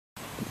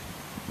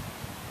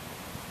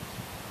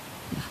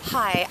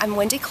Hi, I'm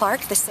Wendy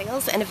Clark, the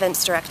Sales and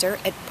Events Director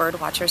at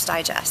Birdwatchers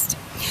Digest.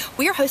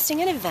 We are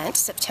hosting an event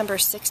September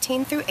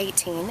 16 through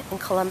 18 in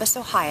Columbus,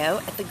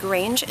 Ohio at the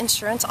Grange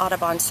Insurance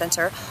Audubon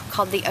Center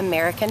called the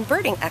American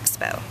Birding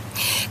Expo.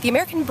 The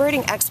American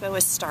Birding Expo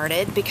was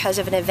started because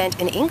of an event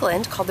in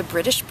England called the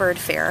British Bird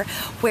Fair,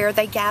 where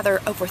they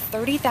gather over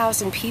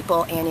 30,000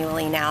 people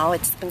annually now.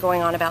 It's been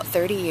going on about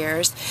 30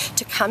 years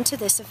to come to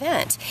this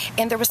event.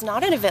 And there was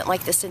not an event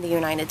like this in the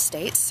United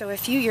States, so a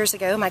few years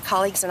ago my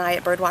colleagues and I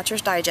at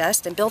Birdwatchers Digest,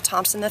 and Bill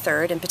Thompson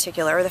III in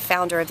particular, the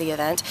founder of the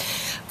event,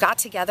 got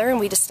together and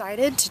we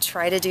decided to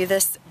try to do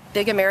this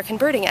big American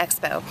Birding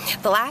Expo.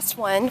 The last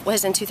one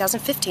was in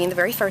 2015, the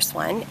very first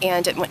one,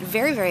 and it went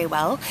very, very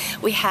well.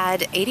 We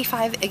had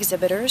 85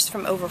 exhibitors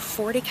from over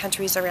 40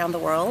 countries around the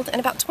world and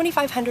about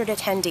 2,500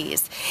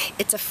 attendees.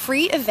 It's a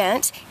free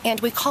event, and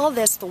we call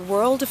this the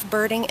world of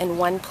birding in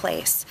one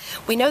place.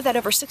 We know that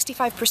over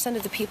 65%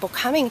 of the people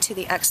coming to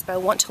the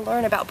expo want to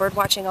learn about bird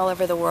watching all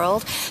over the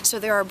world, so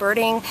there are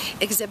birding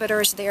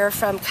exhibitors there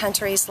from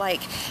countries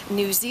like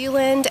New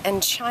Zealand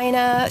and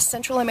China,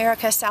 Central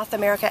America, South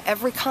America.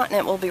 Every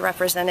continent will be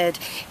represented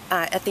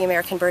at the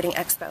American Birding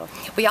Expo.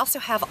 We also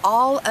have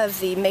all of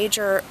the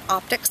major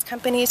optics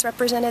companies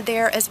represented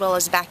there, as well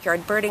as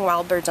Backyard Birding.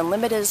 Wild Birds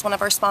Unlimited is one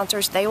of our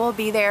sponsors. They will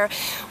be there.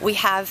 We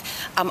have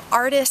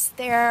artists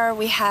there.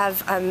 We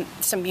have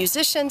some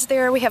musicians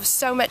there. We have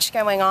so much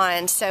going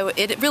on. So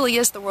it really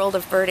is the world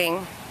of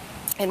birding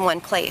in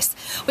one place.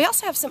 We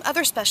also have some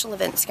other special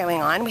events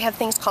going on. We have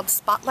things called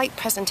spotlight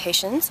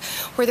presentations,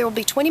 where there will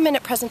be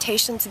 20-minute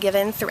presentations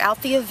given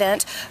throughout the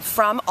event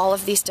from all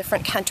of these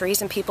different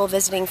countries and people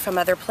visiting from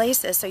other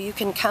places. So you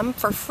can come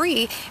for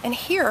free and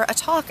hear a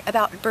talk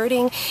about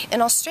birding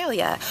in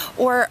Australia,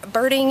 or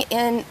birding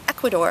in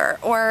Ecuador,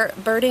 or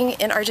birding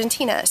in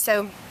Argentina.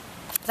 So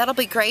that'll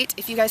be great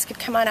if you guys could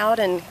come on out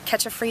and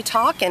catch a free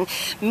talk and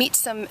meet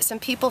some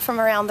people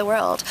from around the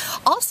world.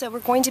 Also, we're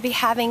going to be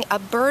having a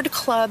bird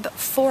club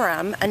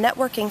forum, a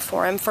networking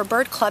forum for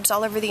bird clubs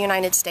all over the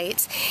United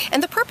States.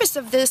 And the purpose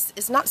of this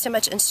is not so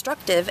much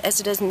instructive as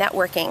it is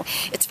networking.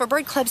 It's for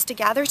bird clubs to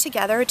gather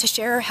together to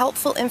share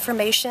helpful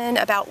information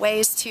about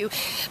ways to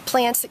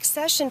plan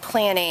succession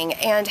planning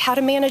and how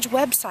to manage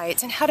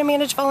websites and how to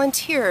manage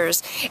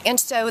volunteers. And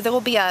so there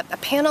will be a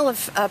panel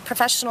of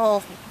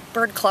professional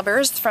bird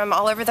clubbers from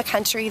all over the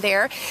country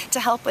there to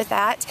help with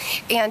that,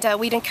 and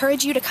we'd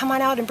encourage you to come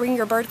on out and bring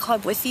your bird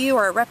club with you,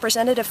 or a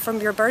representative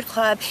from your bird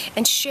club,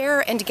 and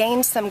share and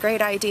gain some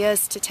great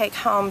ideas to take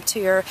home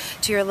to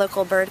your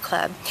local bird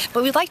club.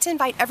 But we'd like to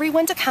invite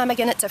everyone to come.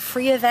 Again, it's a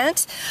free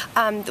event.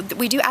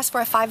 We do ask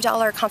for a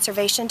 $5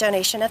 conservation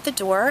donation at the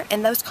door,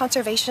 and those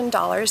conservation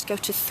dollars go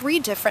to 3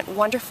 different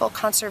wonderful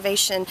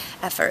conservation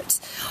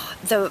efforts.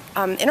 The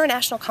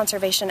international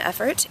conservation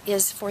effort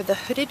is for the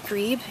hooded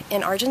grebe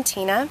in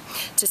Argentina,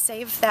 to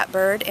save that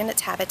bird and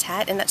its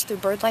habitat, and that's through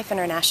BirdLife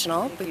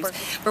International.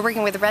 We're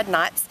working with red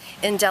knots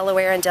in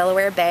Delaware and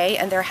Delaware Bay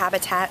and their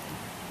habitat,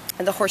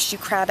 and the horseshoe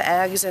crab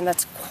eggs, and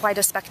that's quite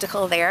a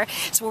spectacle there.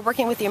 So we're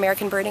working with the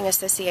American Birding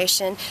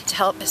Association to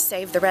help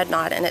save the red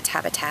knot and its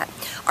habitat.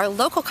 Our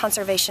local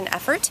conservation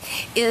effort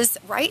is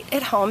right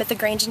at home at the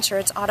Grange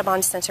Insurance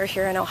Audubon Center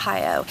here in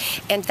Ohio,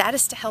 and that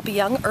is to help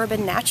young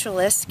urban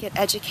naturalists get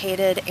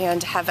educated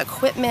and have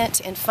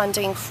equipment and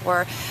funding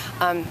for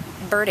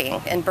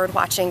birding and bird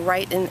watching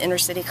right in inner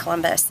city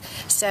Columbus.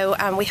 So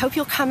we hope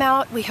you'll come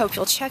out. We hope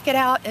you'll check it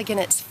out. Again,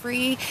 it's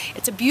free.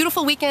 It's a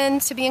beautiful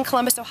weekend to be in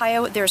Columbus,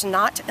 Ohio. There's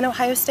not an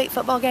Ohio State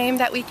football game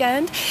that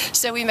weekend,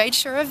 so we made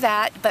sure of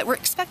that, but we're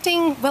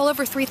expecting well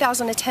over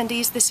 3,000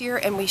 attendees this year,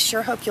 and we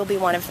sure hope you'll be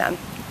one of them.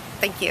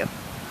 Thank you.